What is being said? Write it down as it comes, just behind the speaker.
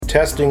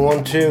Testing,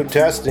 1, 2,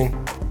 testing.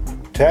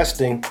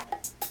 Testing.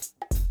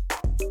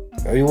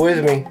 Are you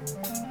with me?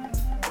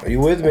 Are you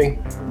with me?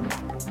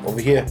 Over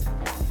here.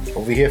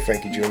 Over here,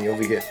 Frankie Jr.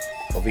 Over here.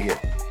 Over here.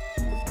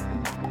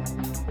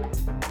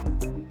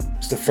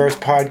 It's the first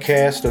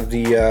podcast of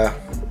the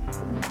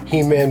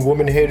He-Man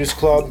Woman Haters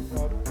Club.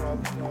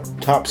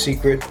 Top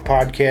secret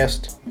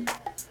podcast.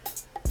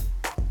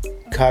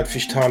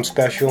 Codfish Tom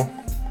special.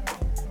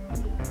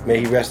 May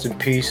he rest in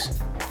peace.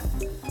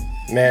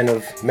 Man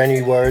of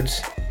many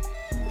words.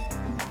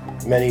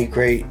 Many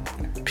great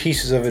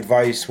pieces of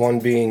advice. One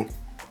being,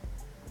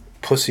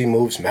 pussy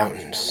moves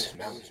mountains.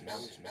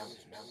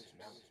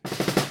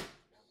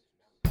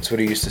 That's what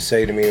he used to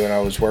say to me when I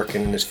was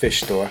working in this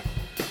fish store,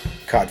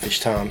 Codfish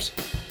Tom's,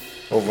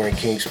 over in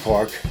Kings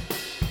Park.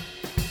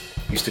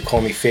 He used to call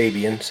me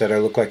Fabian, said I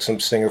look like some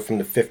singer from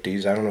the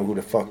 50s. I don't know who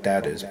the fuck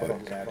that is,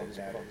 but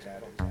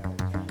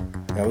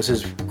that was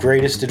his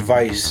greatest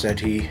advice that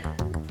he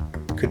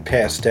could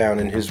pass down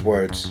in his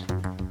words.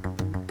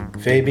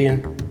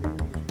 Fabian,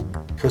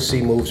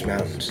 pussy moves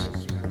mountains.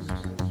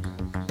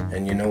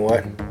 And you know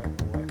what?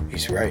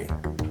 He's right.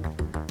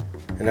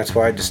 And that's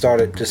why I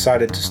decided to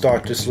start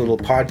this little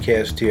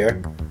podcast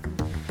here,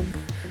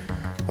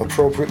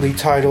 appropriately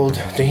titled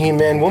the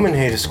He-Man Woman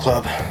Haters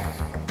Club.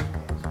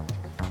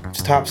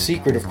 It's top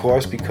secret, of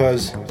course,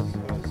 because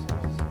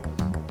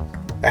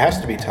it has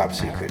to be top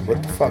secret.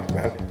 What the fuck,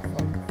 man?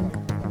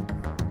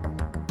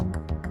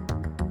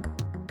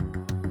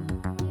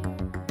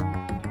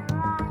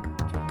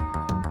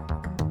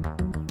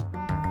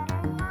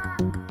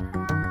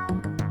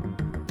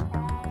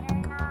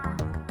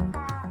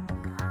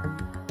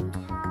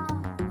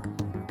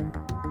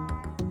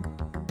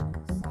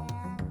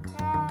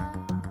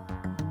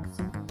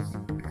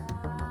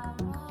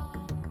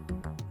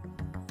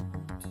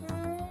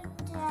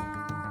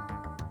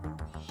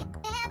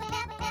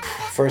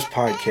 First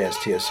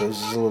podcast here, so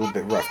this is a little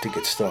bit rough to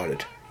get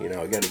started. You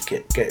know, I gotta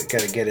get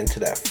into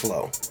that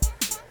flow.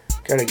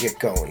 Gotta get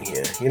going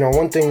here. You know,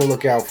 one thing to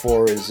look out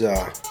for is, you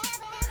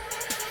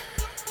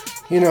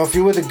know, if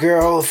you're with a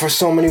girl for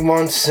so many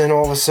months and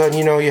all of a sudden,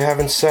 you know, you're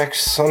having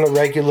sex on the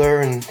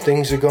regular and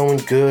things are going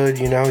good,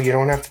 you know, you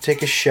don't have to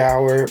take a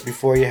shower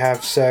before you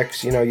have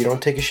sex, you know, you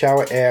don't take a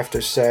shower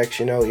after sex,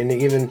 you know, and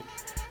even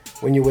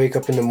when you wake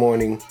up in the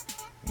morning,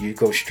 you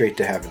go straight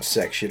to having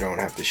sex. You don't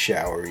have to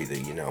shower either,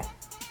 you know.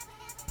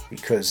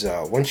 Because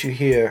once you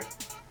hear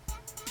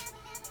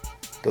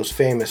those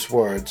famous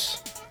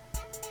words,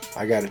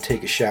 I gotta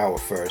take a shower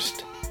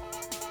first.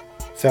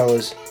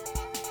 Fellas,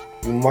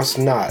 you must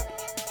not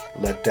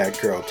let that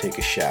girl take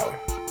a shower.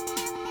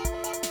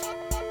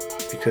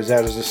 Because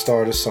that is the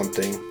start of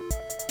something.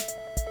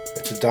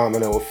 It's a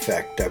domino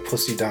effect, that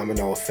pussy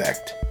domino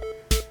effect.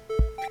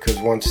 Because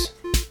once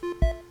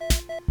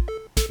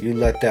you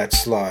let that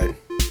slide,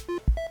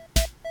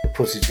 the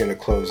pussy's gonna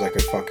close like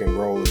a fucking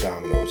roll of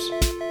dominoes.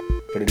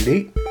 But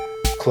elite,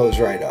 close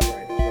right up.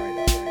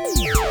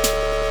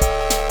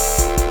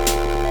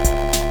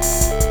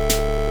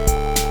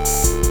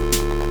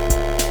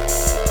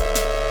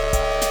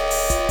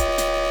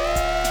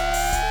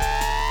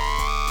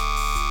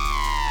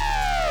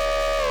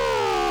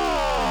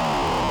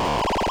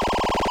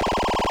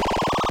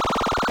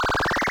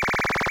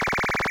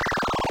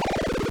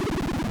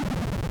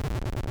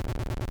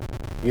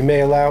 You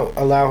may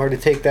allow her to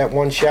take that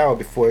one shower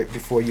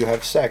before you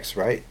have sex,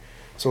 right?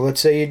 So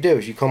let's say you do.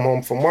 You come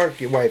home from work,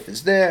 your wife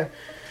is there,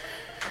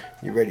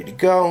 you're ready to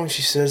go, and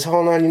she says,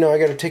 hold on, you know, I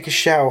gotta take a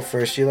shower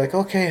first. You're like,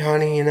 okay,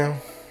 honey, you know,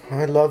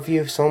 I love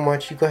you so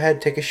much. You go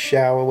ahead, take a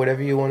shower,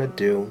 whatever you want to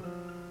do.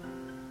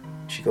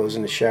 She goes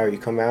in the shower, you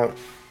come out,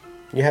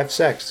 you have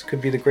sex. It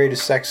could be the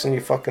greatest sex in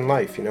your fucking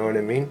life, you know what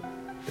I mean?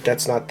 But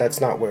that's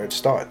not where it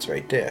starts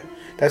right there.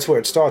 That's where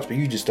it starts, but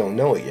you just don't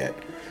know it yet.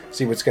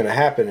 See, what's gonna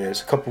happen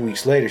is a couple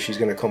weeks later, she's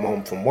gonna come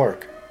home from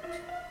work.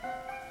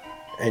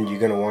 And you're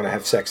going to want to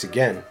have sex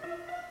again.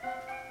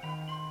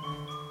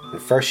 And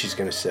first she's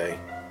going to say,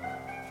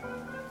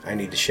 I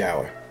need to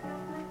shower.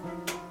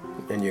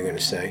 And you're going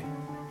to say,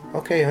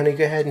 okay, honey,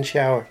 go ahead and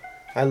shower.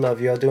 I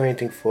love you. I'll do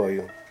anything for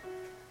you.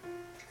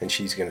 And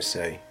she's going to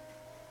say,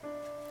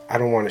 I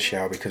don't want to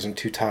shower because I'm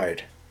too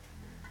tired.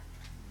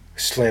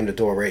 Slam the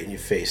door right in your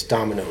face.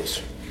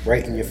 Dominoes.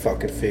 Right in your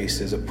fucking face.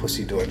 There's a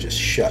pussy door just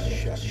shut.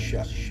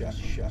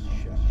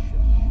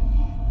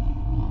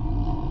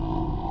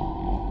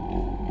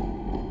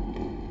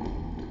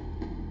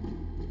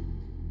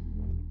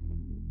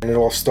 And it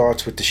all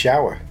starts with the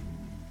shower,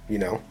 you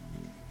know.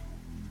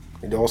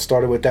 It all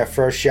started with that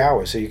first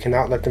shower, so you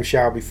cannot let them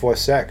shower before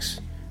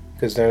sex.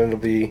 Because then it'll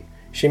be,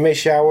 she may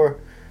shower,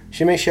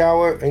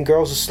 and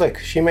girls are slick.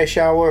 She may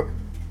shower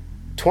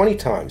 20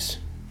 times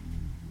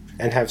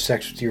and have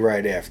sex with you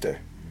right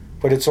after.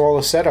 But it's all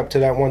a setup to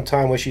that one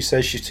time where she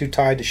says she's too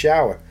tired to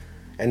shower.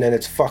 And then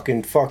it's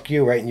fucking fuck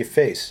you right in your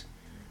face.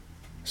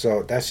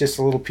 So that's just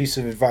a little piece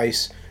of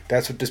advice.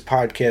 That's what this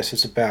podcast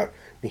is about.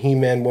 The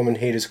He-Man Woman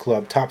Haters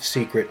Club, top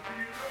secret.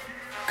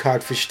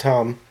 Codfish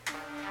Tom.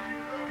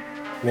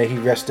 May he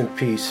rest in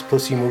peace.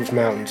 Pussy moves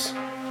mountains.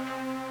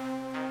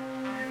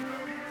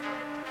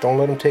 Don't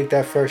let them take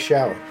that first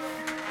shower.